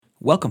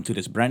Welcome to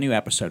this brand new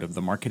episode of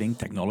the Marketing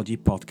Technology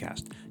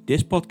Podcast.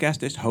 This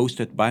podcast is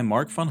hosted by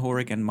Mark van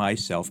Horik and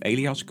myself,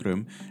 Elias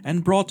Krum,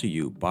 and brought to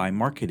you by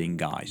Marketing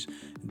Guys,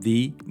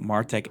 the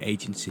Martech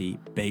agency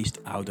based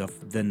out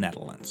of the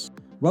Netherlands.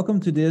 Welcome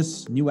to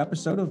this new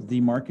episode of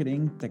the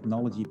Marketing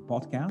Technology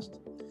Podcast.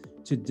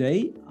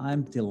 Today,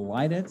 I'm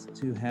delighted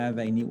to have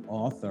a new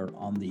author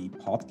on the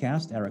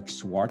podcast, Eric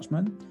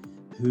Schwartzman,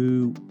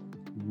 who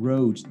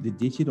wrote The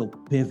Digital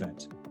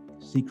Pivot,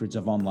 Secrets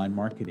of Online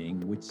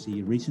Marketing, which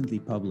he recently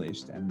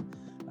published. And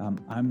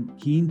I'm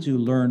keen to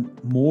learn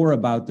more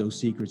about those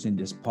secrets in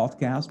this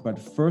podcast. But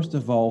first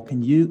of all,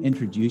 can you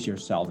introduce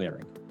yourself,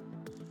 Eric?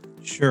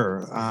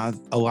 Sure.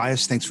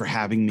 Elias, thanks for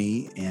having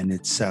me. And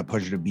it's a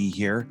pleasure to be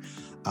here.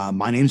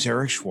 My name's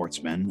Eric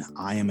Schwartzman.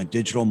 I am a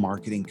digital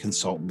marketing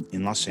consultant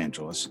in Los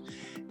Angeles.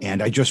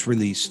 And I just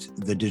released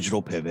The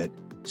Digital Pivot,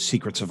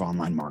 Secrets of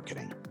Online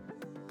Marketing.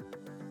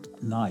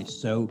 Nice.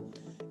 So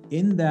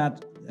in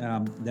that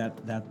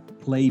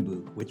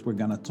playbook, which we're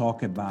going to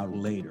talk about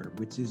later,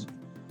 which is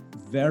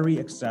very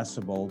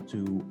accessible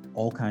to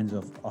all kinds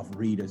of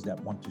readers that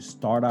want to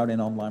start out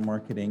in online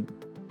marketing.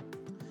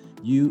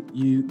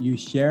 You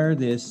share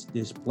this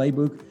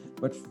playbook,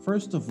 but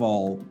first of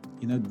all,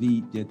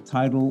 the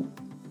title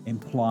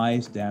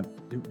implies that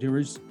there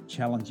is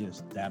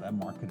challenges that a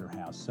marketer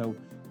has. So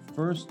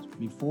first,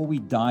 before we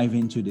dive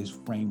into this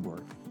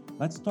framework,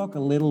 let's talk a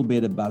little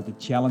bit about the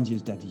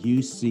challenges that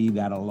you see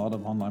that a lot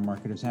of online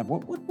marketers have.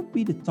 What would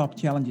be the top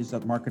challenges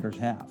that marketers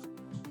have?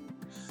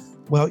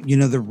 Well,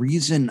 the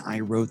reason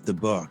I wrote the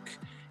book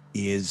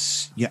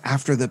is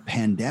after the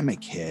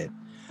pandemic hit,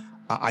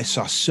 I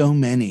saw so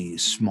many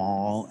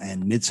small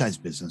and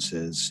mid-sized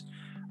businesses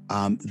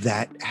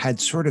that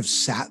had sort of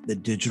sat the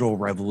digital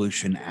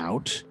revolution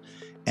out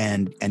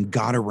and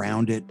got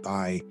around it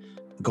by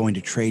going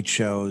to trade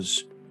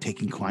shows,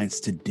 taking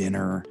clients to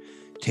dinner,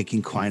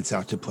 taking clients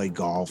out to play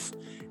golf.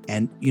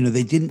 And,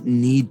 they didn't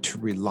need to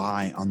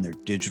rely on their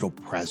digital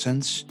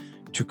presence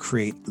to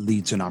create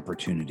leads and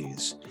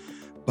opportunities.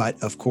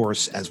 But of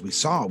course, as we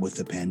saw with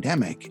the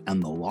pandemic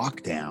and the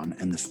lockdown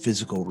and the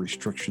physical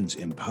restrictions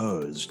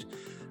imposed,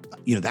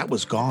 that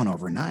was gone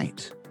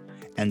overnight.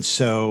 And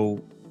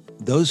so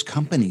those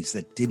companies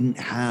that didn't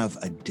have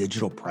a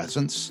digital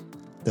presence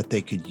that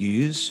they could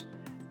use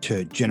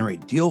to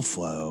generate deal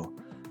flow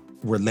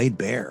were laid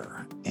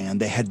bare,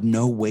 and they had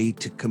no way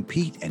to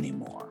compete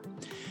anymore.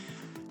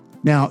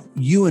 Now,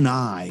 you and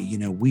I,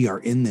 we are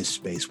in this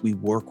space. We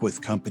work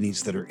with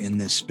companies that are in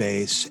this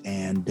space,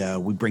 and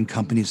we bring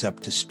companies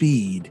up to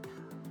speed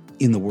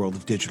in the world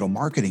of digital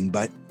marketing.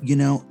 But,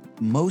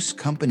 most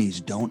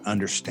companies don't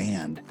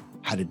understand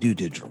how to do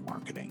digital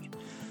marketing.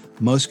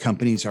 Most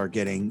companies are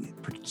getting,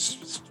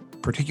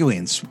 particularly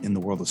in the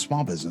world of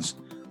small business,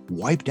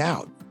 wiped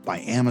out by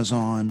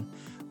Amazon.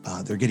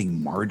 They're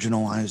getting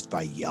marginalized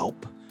by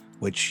Yelp,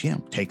 which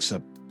takes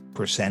a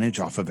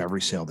percentage off of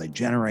every sale they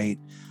generate,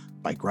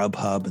 by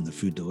Grubhub and the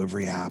food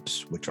delivery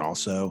apps, which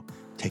also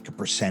take a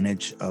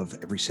percentage of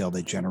every sale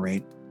they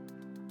generate.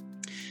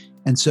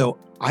 And so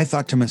I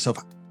thought to myself,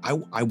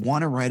 I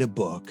want to write a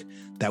book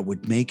that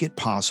would make it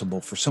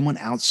possible for someone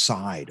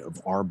outside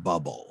of our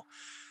bubble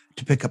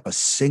to pick up a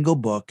single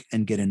book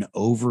and get an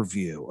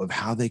overview of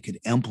how they could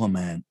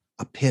implement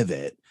a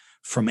pivot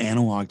from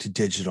analog to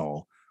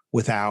digital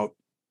without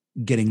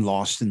getting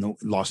lost in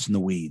the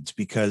weeds,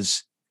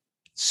 because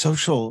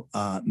social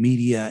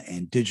media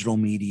and digital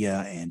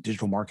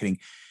marketing,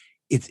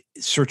 it's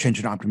search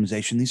engine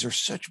optimization. These are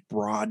such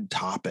broad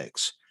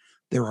topics.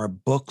 There are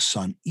books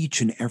on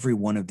each and every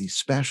one of these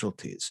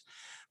specialties,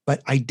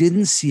 but I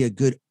didn't see a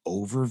good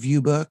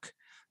overview book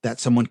that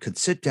someone could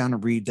sit down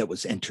and read that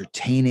was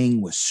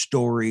entertaining, with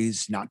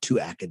stories, not too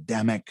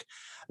academic,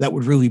 that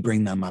would really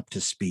bring them up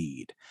to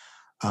speed.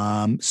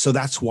 So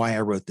that's why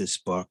I wrote this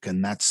book,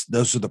 and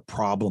those are the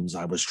problems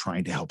I was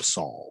trying to help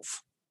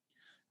solve.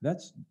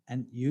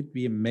 And you'd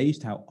be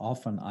amazed how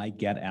often I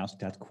get asked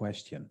that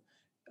question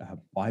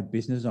by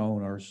business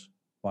owners,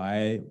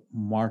 by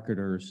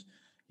marketers.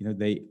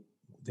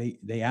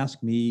 They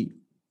ask me,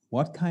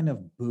 what kind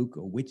of book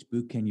or which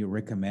book can you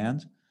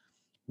recommend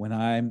when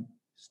I'm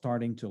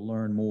starting to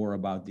learn more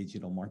about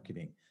digital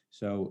marketing?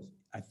 So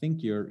I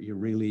think you're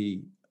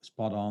really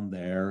spot on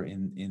there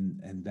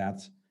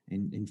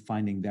in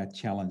finding that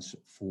challenge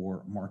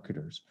for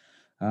marketers.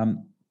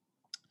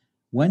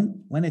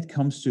 When it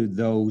comes to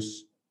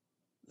those,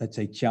 let's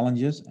say,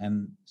 challenges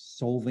and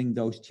solving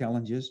those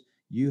challenges,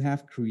 you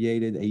have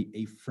created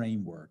a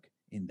framework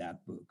in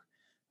that book.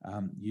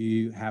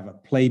 You have a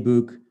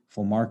playbook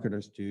for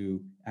marketers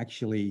to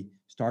actually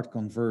start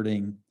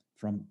converting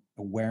from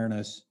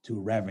awareness to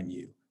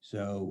revenue.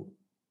 So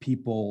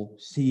people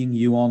seeing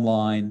you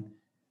online,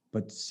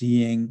 but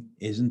seeing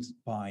isn't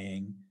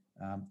buying.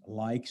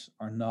 Likes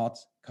are not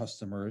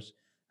customers.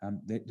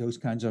 Those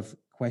kinds of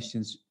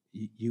questions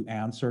you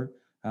answer.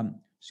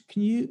 So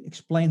can you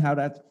explain how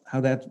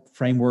that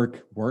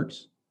framework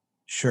works?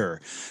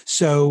 Sure.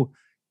 So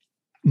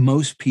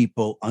most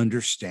people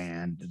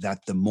understand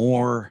that the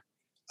more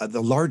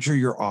the larger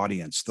your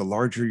audience, the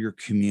larger your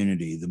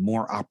community, the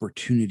more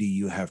opportunity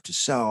you have to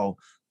sell,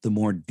 the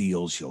more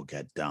deals you'll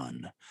get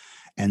done.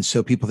 And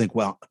so people think,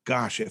 well,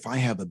 gosh, if I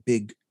have a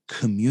big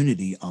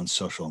community on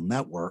social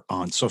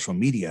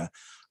media,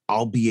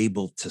 I'll be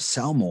able to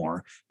sell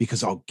more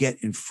because I'll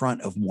get in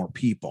front of more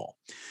people.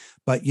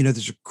 But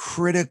there's a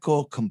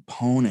critical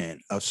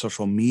component of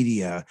social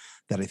media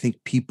that I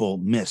think people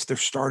miss. They're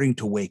starting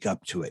to wake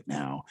up to it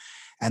now.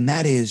 And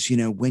that is,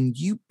 when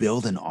you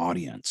build an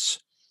audience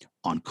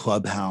on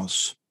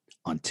Clubhouse,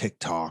 on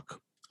TikTok,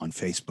 on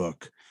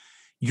Facebook,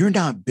 you're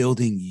not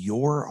building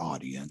your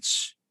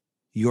audience,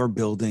 you're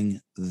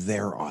building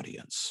their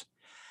audience.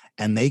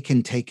 And they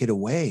can take it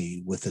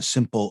away with a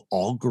simple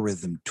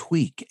algorithm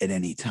tweak at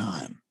any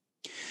time.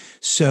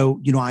 So,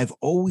 I've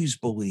always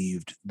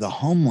believed the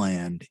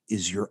homeland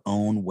is your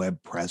own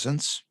web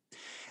presence.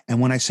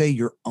 And when I say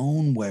your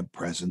own web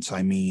presence,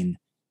 I mean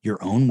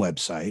your own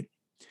website,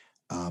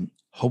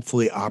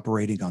 hopefully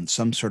operating on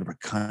some sort of a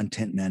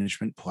content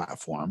management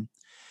platform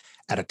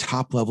at a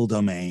top level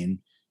domain,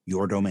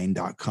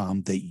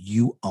 yourdomain.com, that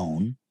you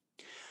own,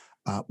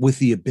 with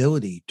the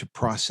ability to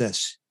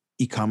process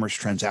e-commerce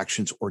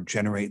transactions or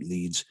generate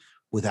leads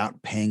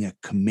without paying a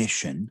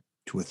commission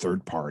to a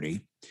third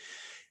party.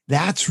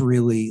 That's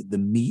really the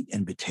meat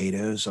and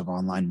potatoes of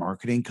online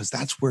marketing, because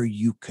that's where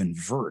you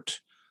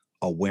convert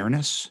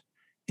awareness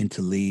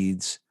into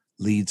leads,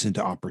 leads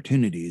into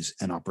opportunities,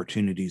 and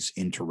opportunities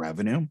into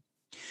revenue.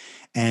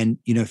 And,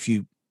 if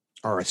you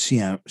are a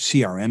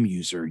CRM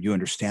user, you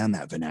understand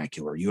that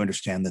vernacular. You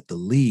understand that the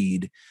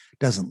lead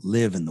doesn't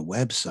live in the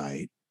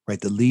website, right?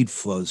 The lead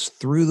flows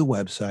through the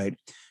website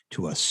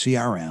to a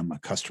CRM, a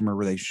customer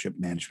relationship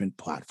management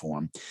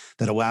platform,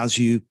 that allows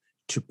you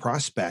to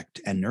prospect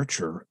and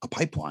nurture a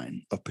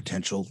pipeline of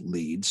potential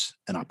leads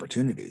and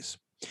opportunities.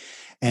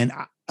 And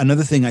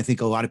another thing I think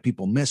a lot of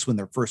people miss when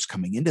they're first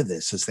coming into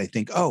this is they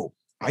think, oh,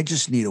 I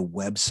just need a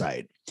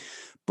website.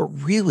 But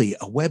really,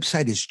 a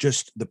website is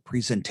just the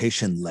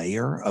presentation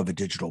layer of a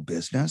digital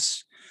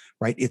business,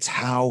 right? It's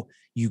how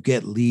you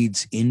get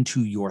leads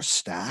into your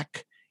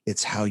stack.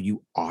 It's how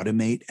you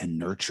automate and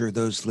nurture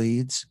those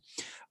leads.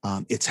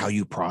 It's how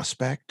you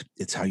prospect.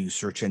 It's how you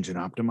search engine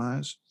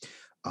optimize.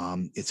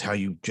 It's how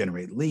you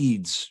generate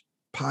leads,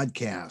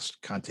 podcast,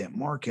 content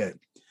market,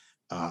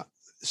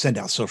 send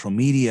out social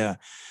media.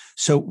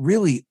 So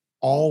really,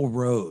 all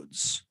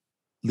roads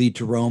lead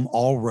to Rome.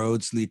 All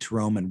roads lead to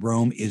Rome, and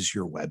Rome is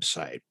your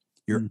website,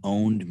 your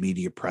owned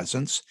media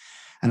presence.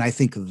 And I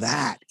think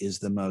that is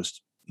the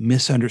most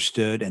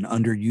misunderstood and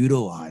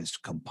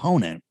underutilized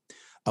component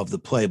of the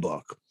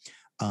playbook,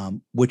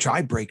 which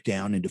I break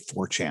down into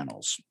 4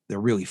 channels. There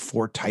are really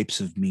 4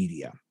 types of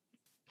media: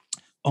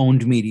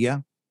 owned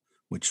media,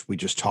 which we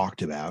just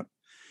talked about,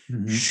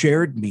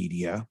 shared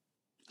media,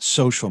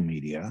 social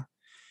media.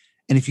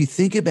 And if you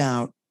think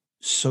about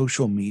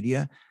social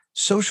media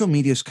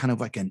is kind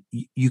of like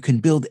you can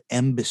build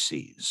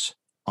embassies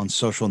on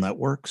social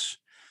networks,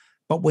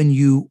 but when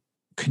you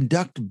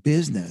conduct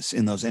business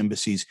in those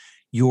embassies,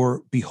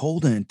 you're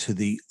beholden to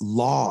the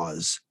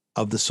laws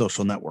of the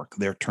social network,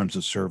 their terms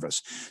of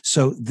service.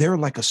 So they're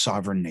like a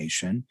sovereign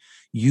nation.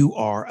 You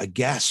are a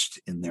guest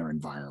in their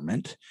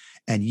environment.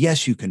 And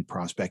yes, you can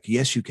prospect.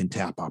 Yes, you can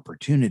tap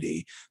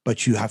opportunity,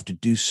 but you have to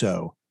do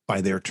so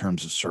by their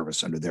terms of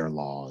service under their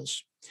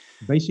laws.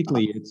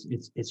 Basically,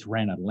 it's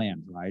rented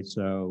land, right?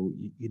 So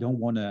you don't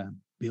want to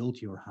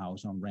build your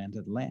house on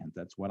rented land.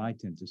 That's what I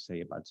tend to say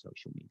about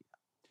social media.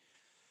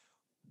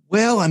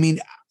 Well, I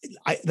mean,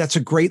 that's a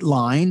great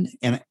line.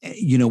 And,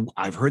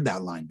 I've heard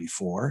that line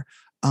before.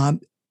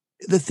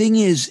 The thing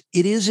is,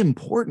 it is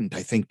important,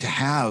 I think, to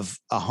have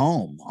a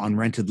home on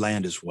rented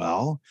land as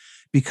well,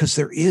 because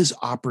there is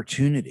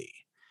opportunity.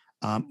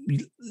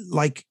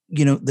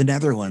 The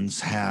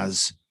Netherlands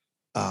has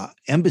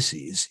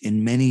embassies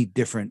in many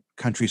different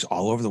countries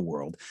all over the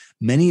world.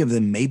 Many of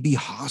them may be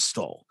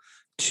hostile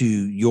to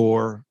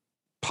your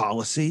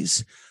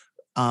policies,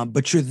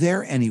 but you're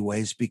there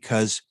anyways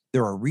because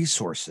there are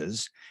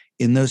resources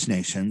in those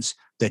nations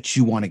that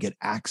you want to get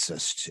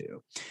access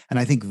to. And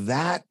I think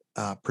that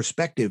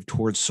perspective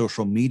towards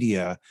social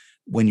media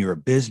when you're a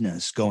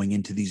business going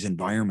into these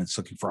environments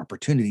looking for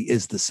opportunity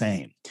is the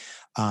same.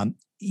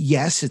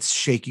 Yes, it's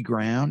shaky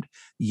ground.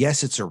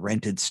 Yes, it's a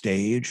rented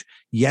stage.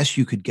 Yes,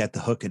 you could get the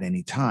hook at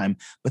any time,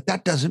 but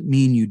that doesn't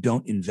mean you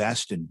don't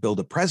invest and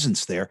build a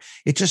presence there.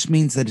 It just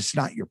means that it's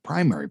not your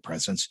primary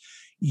presence.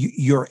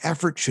 Your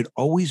effort should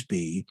always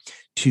be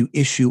to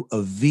issue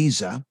a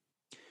visa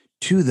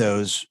to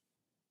those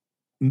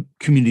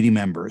community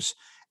members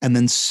and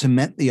then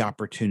cement the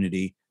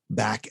opportunity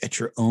back at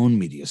your own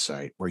media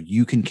site where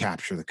you can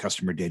capture the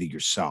customer data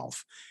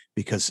yourself.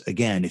 Because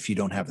again, if you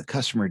don't have the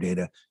customer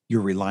data,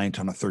 you're reliant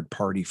on a third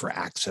party for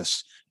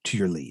access to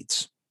your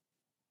leads.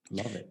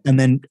 Love it. And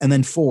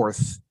then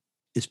fourth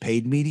is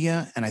paid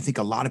media. And I think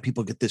a lot of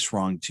people get this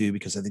wrong too,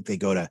 because I think they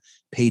go to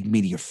paid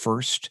media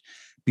first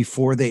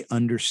before they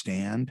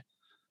understand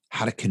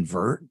how to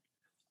convert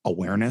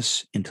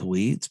awareness into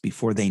leads,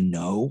 before they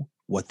know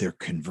what their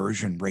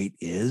conversion rate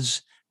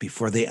is,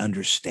 before they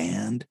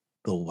understand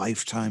the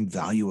lifetime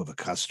value of a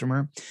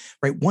customer,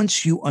 right?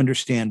 Once you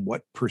understand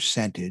what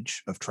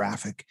percentage of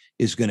traffic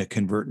is going to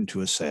convert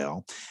into a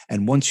sale,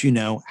 and once you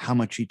know how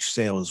much each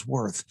sale is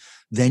worth,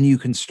 then you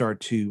can start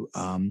to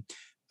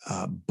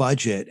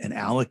budget and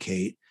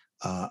allocate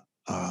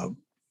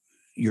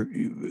your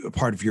a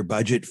part of your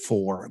budget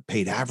for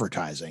paid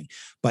advertising.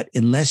 But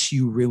unless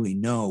you really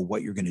know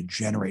what you're going to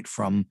generate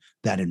from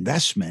that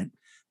investment,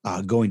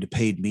 going to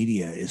paid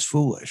media is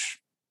foolish.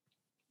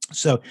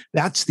 So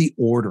that's the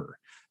order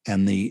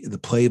and the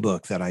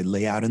playbook that I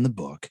lay out in the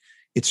book.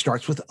 It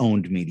starts with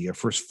owned media.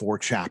 First 4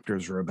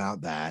 chapters are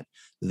about that.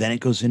 Then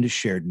it goes into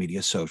shared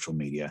media, social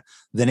media.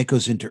 Then it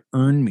goes into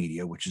earned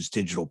media, which is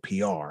digital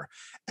PR.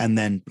 And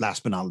then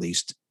last but not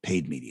least,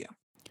 paid media.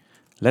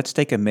 Let's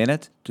take a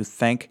minute to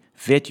thank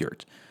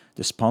Vidyard,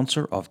 the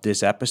sponsor of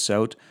this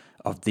episode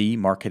of the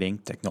Marketing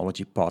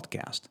Technology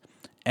Podcast.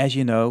 As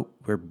you know,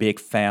 we're big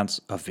fans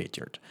of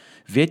Vidyard.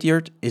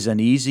 Vidyard is an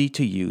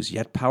easy-to-use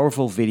yet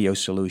powerful video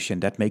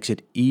solution that makes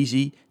it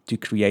easy to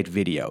create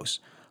videos,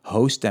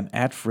 host them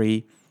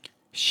ad-free,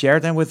 share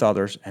them with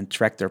others, and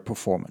track their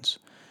performance.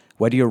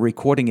 Whether you're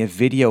recording a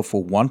video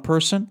for one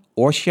person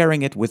or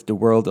sharing it with the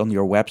world on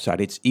your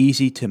website, it's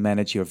easy to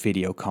manage your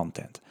video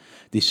content.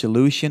 The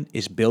solution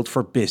is built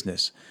for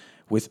business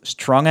with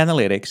strong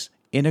analytics,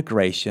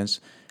 integrations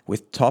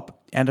with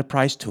top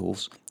enterprise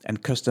tools,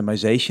 and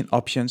customization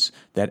options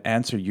that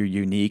answer your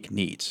unique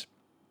needs.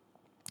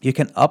 You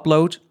can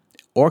upload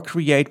or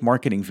create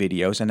marketing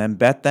videos and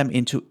embed them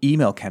into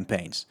email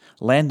campaigns,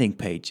 landing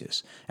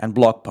pages, and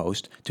blog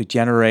posts to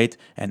generate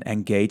and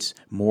engage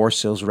more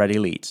sales-ready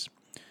leads.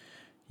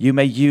 You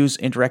may use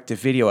interactive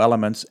video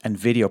elements and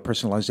video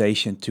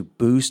personalization to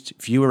boost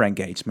viewer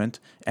engagement,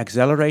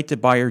 accelerate the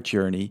buyer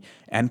journey,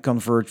 and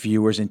convert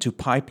viewers into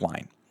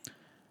pipeline.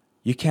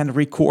 You can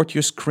record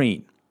your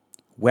screen,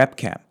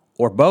 webcam,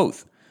 or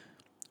both.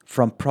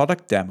 From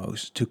product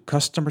demos to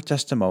customer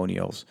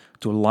testimonials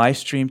to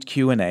live-streamed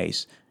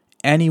Q&As,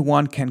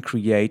 anyone can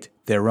create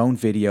their own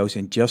videos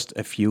in just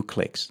a few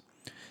clicks.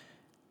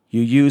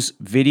 You use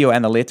video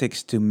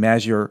analytics to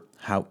measure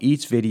how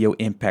each video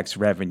impacts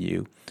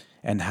revenue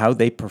and how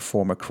they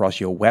perform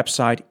across your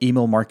website,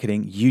 email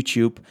marketing,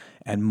 YouTube,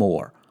 and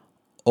more,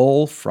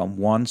 all from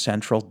one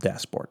central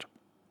dashboard.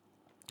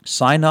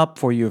 Sign up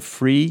for your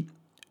free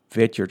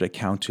Vidyard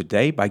account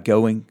today by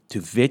going to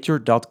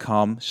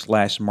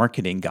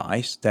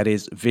vidyard.com/marketingguys. That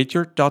is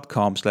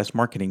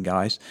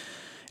vidyard.com/marketingguys.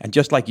 And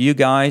just like you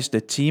guys,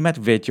 the team at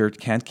Vidyard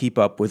can't keep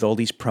up with all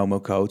these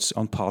promo codes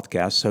on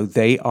podcasts, so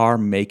they are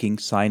making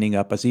signing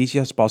up as easy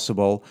as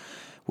possible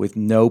with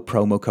no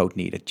promo code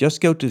needed. Just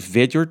go to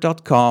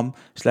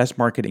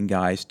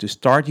vidyard.com/marketingguys to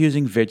start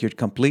using Vidyard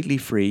completely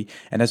free,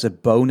 and as a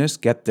bonus,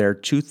 get their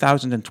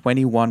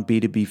 2021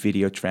 B2B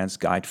Video Trends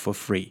Guide for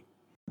free.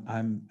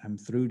 I'm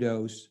through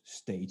those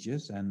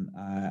stages, and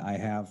I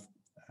have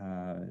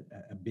a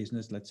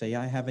business. Let's say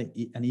I have an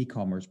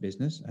e-commerce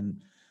business,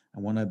 and I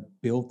want to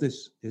build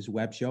this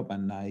web shop,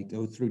 and I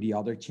go through the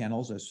other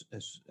channels as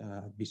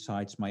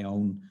besides my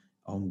own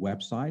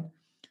website.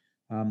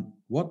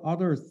 What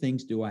other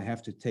things do I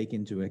have to take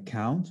into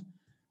account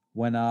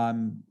when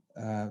I'm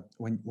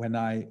when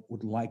I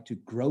would like to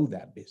grow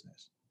that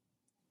business?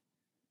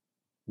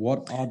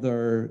 What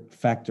other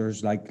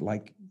factors like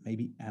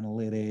maybe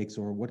analytics,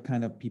 or what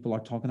kind of people are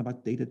talking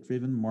about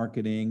data-driven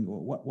marketing, or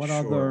what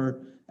Sure.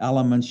 other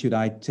elements should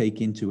I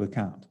take into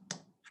account?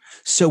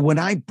 So when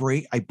I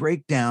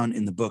break down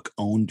in the book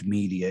owned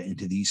media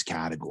into these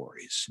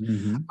categories.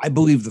 I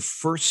believe the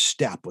first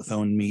step with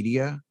owned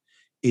media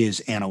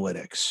is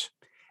analytics.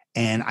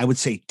 And I would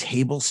say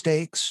table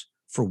stakes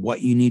for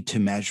what you need to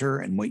measure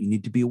and what you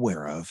need to be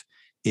aware of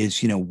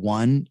is,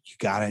 one, you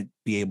got to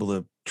be able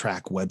to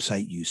track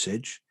website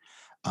usage.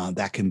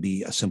 That can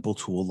be a simple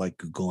tool like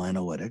Google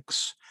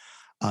Analytics.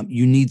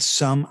 You need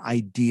some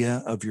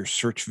idea of your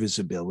search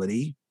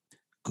visibility,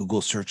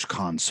 Google Search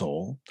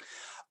Console.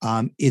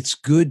 It's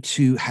good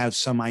to have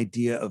some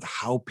idea of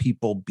how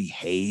people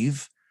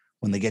behave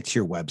when they get to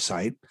your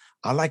website.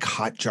 I like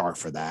Hotjar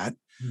for that.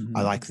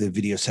 I like the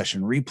video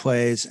session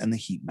replays and the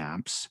heat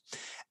maps.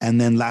 And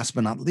then last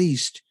but not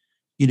least,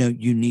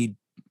 you need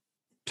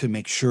to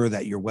make sure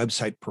that your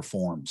website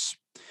performs.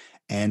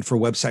 And for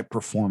website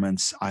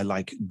performance, I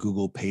like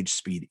Google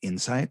PageSpeed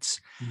Insights.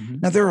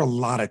 Now, there are a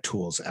lot of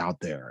tools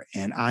out there,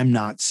 and I'm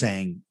not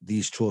saying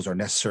these tools are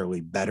necessarily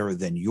better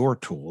than your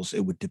tools.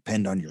 It would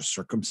depend on your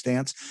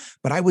circumstance.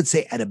 But I would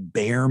say at a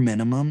bare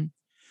minimum,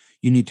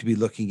 you need to be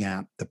looking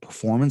at the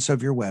performance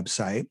of your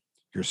website,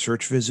 your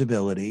search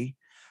visibility,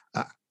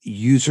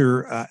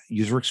 user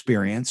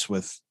experience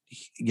with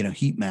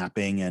heat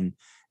mapping and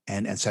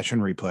session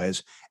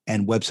replays,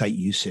 and website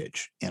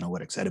usage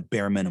analytics at a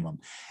bare minimum.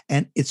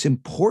 And it's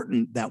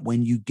important that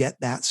when you get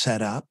that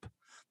set up,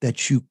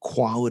 that you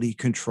quality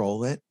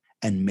control it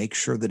and make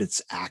sure that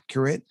it's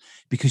accurate,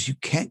 because you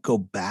can't go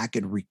back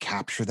and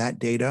recapture that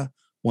data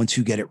once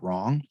you get it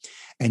wrong.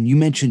 And you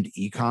mentioned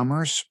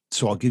e-commerce.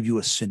 So I'll give you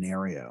a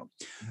scenario,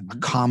 a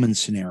common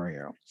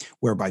scenario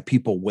whereby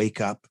people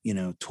wake up,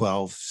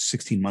 12,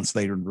 16 months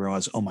later and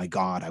realize, oh my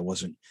God, I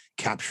wasn't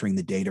capturing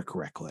the data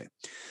correctly.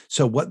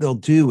 So what they'll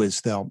do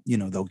is they'll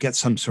get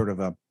some sort of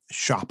a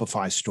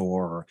Shopify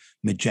store or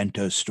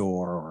Magento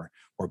store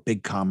or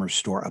BigCommerce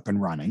store up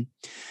and running.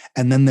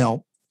 And then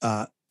they'll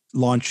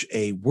launch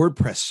a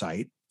WordPress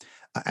site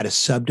at a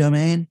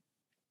subdomain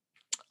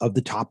of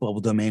the top level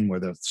domain where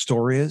the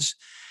store is.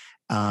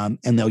 And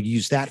they'll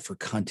use that for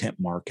content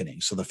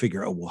marketing. So they'll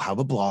figure, oh, we'll have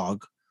a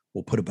blog,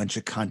 we'll put a bunch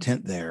of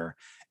content there,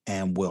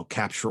 and we'll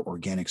capture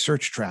organic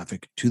search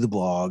traffic to the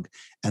blog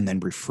and then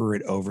refer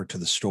it over to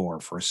the store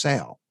for a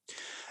sale.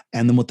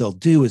 And then what they'll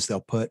do is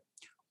they'll put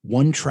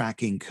one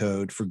tracking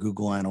code for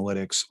Google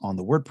Analytics on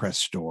the WordPress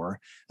store,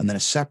 and then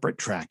a separate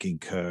tracking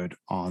code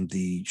on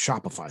the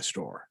Shopify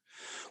store.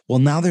 Well,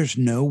 now there's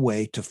no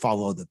way to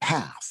follow the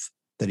path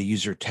that a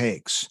user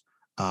takes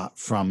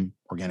from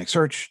organic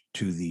search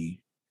to the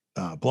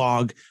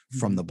blog,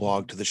 from the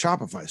blog to the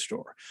Shopify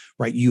store,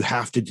 right? You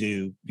have to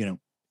do,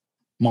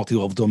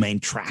 multi-level domain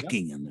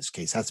tracking in this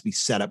case. It has to be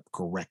set up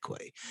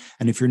correctly.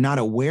 And if you're not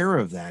aware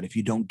of that, if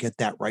you don't get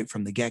that right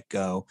from the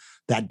get-go,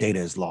 that data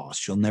is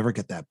lost. You'll never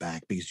get that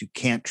back because you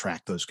can't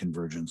track those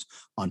conversions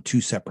on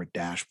two separate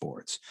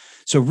dashboards.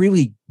 So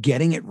really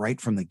getting it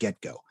right from the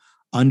get-go,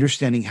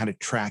 understanding how to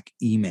track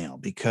email,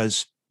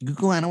 because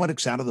Google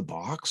Analytics out of the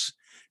box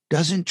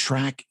doesn't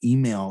track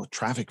email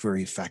traffic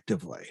very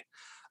effectively.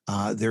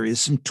 There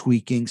is some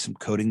tweaking, some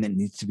coding that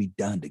needs to be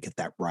done to get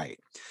that right.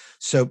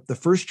 So the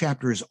first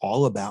chapter is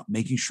all about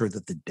making sure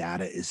that the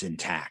data is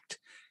intact.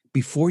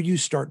 Before you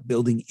start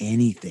building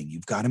anything,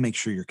 you've got to make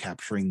sure you're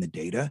capturing the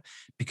data,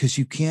 because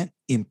you can't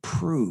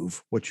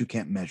improve what you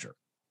can't measure.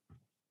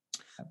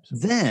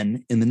 Absolutely.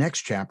 Then in the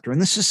next chapter, and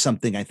this is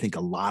something I think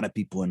a lot of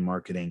people in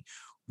marketing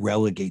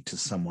relegate to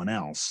someone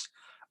else,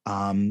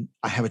 I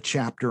have a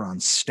chapter on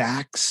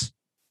stacks,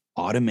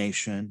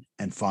 automation,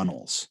 and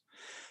funnels.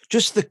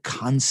 Just the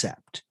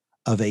concept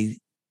of a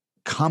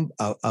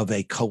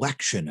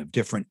collection of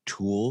different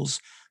tools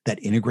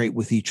that integrate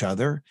with each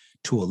other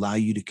to allow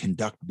you to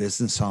conduct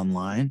business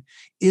online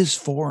is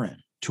foreign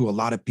to a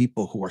lot of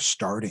people who are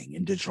starting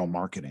in digital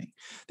marketing.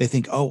 They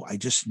think, oh, I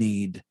just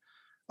need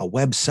a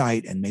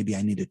website and maybe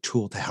I need a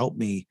tool to help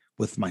me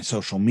with my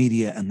social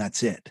media, and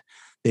that's it.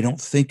 They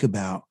don't think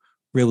about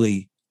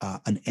really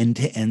an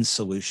end-to-end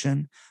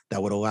solution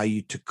that would allow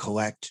you to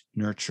collect,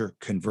 nurture,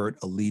 convert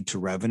a lead to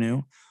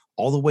revenue,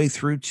 all the way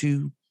through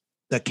to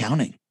the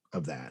accounting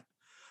of that.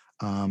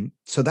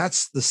 So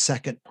that's the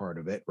second part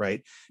of it,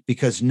 right?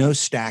 Because no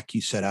stack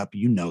you set up,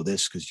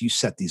 this because you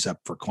set these up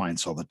for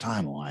clients all the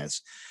time,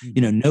 Elias.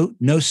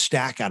 No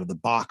stack out of the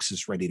box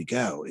is ready to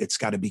go. It's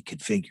got to be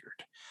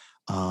configured.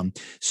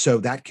 So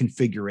that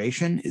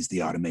configuration is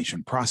the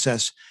automation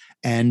process.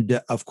 And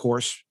of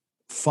course,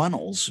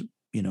 funnels,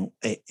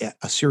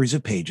 a series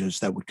of pages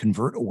that would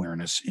convert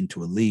awareness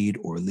into a lead,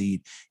 or a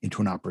lead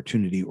into an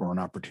opportunity, or an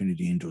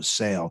opportunity into a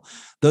sale.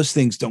 Those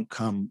things don't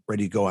come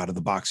ready to go out of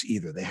the box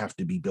either. They have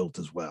to be built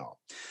as well.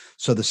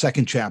 So the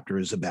second chapter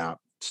is about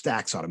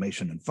stacks,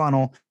 automation, and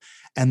funnel.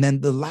 And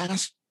then the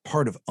last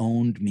part of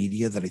owned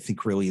media that I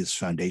think really is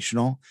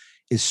foundational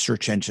is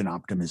search engine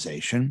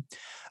optimization.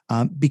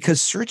 Because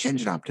search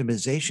engine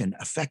optimization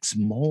affects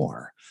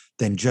more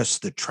than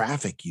just the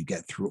traffic you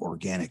get through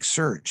organic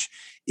search.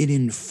 It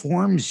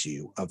informs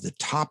you of the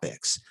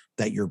topics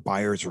that your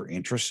buyers are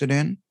interested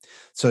in.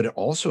 So it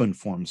also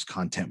informs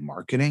content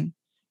marketing.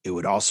 It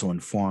would also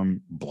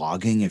inform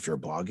blogging if you're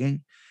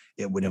blogging.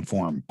 It would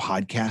inform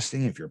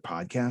podcasting if you're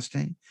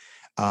podcasting.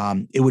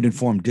 It would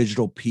inform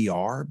digital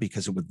PR,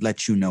 because it would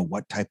let you know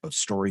what type of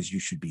stories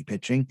you should be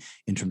pitching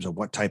in terms of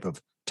what type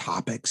of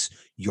topics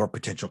your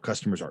potential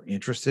customers are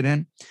interested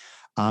in.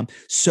 And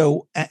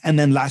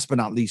then last but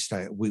not least,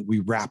 we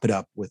wrap it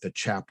up with a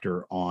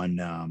chapter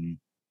on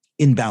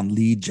inbound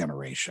lead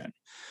generation.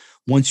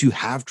 Once you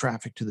have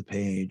traffic to the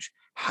page,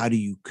 how do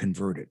you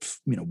convert it?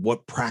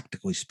 What,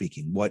 practically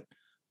speaking, what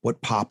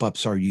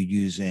pop-ups are you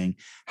using?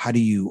 How do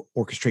you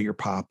orchestrate your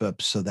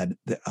pop-ups so that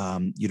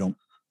you don't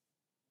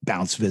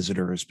bounce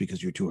visitors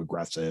because you're too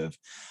aggressive?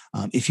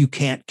 If you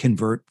can't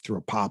convert through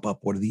a pop-up,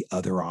 what are the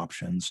other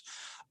options?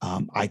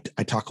 I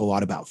talk a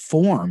lot about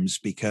forms,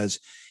 because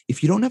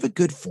if you don't have a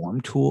good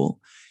form tool,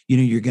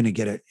 you're going to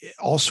get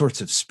all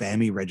sorts of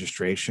spammy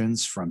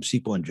registrations from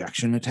SQL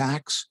injection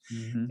attacks.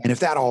 Mm-hmm. And if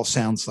that all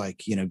sounds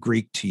like,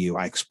 Greek to you,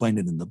 I explained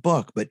it in the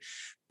book, but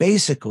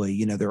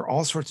basically, there are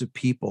all sorts of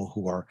people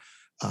who are,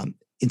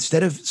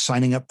 instead of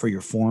signing up for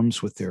your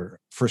forms with their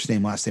first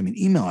name, last name, and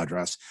email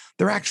address,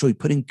 they're actually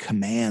putting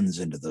commands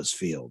into those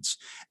fields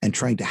and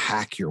trying to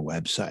hack your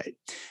website.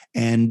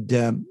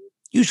 And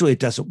usually it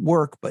doesn't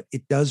work, but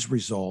it does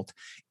result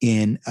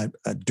in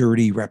a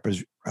dirty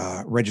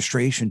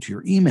registration to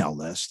your email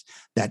list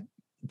that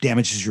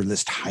damages your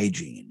list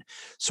hygiene.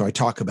 So I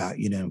talk about,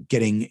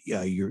 getting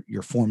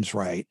your forms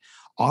right,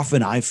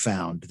 often I've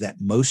found that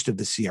most of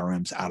the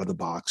CRMs out of the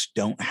box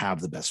don't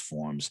have the best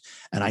forms.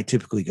 And I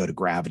typically go to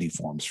Gravity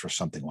Forms for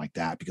something like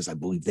that because I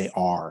believe they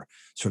are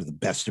sort of the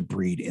best of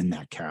breed in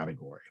that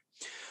category.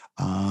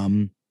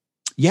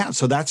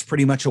 So that's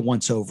pretty much a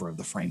once over of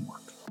the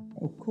framework.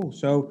 Oh, cool.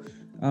 So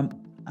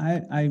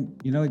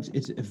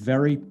it's a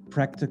very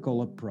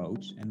practical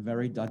approach and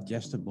very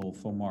digestible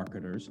for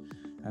marketers.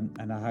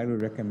 And I highly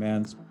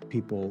recommend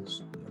people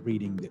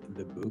reading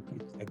the book.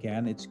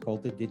 It's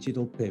called The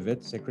Digital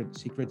Pivot,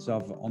 Secrets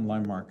of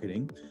Online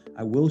Marketing.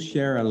 I will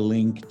share a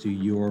link to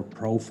your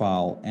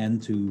profile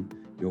and to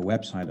your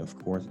website, of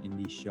course, in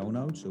the show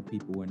notes, so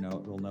people will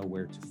know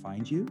where to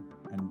find you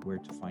and where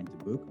to find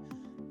the book.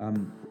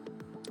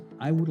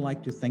 I would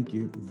like to thank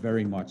you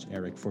very much,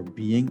 Eric, for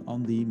being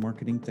on the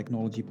Marketing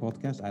Technology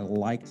Podcast. I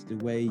liked the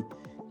way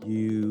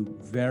you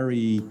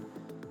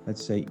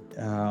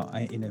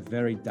in a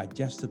very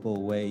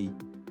digestible way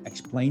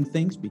explain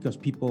things, because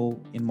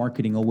people in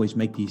marketing always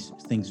make these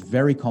things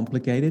very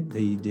complicated.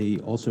 They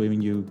also,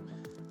 when you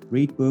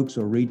read books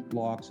or read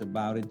blogs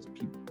about it,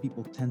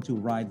 people tend to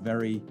write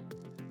very,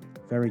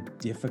 very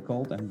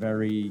difficult and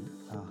very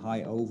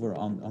high over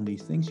on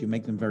these things. You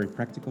make them very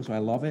practical, so I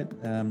love it.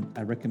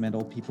 I recommend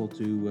all people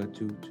to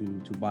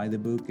buy the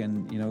book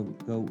and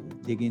go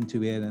dig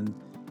into it, and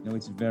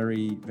it's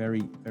very,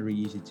 very, very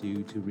easy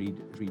to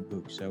read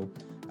books. So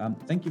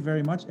thank you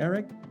very much,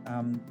 Eric,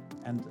 and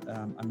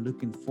I'm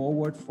looking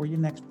forward to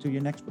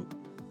your next book.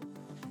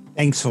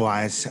 Thanks,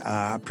 Elias.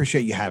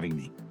 Appreciate you having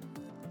me.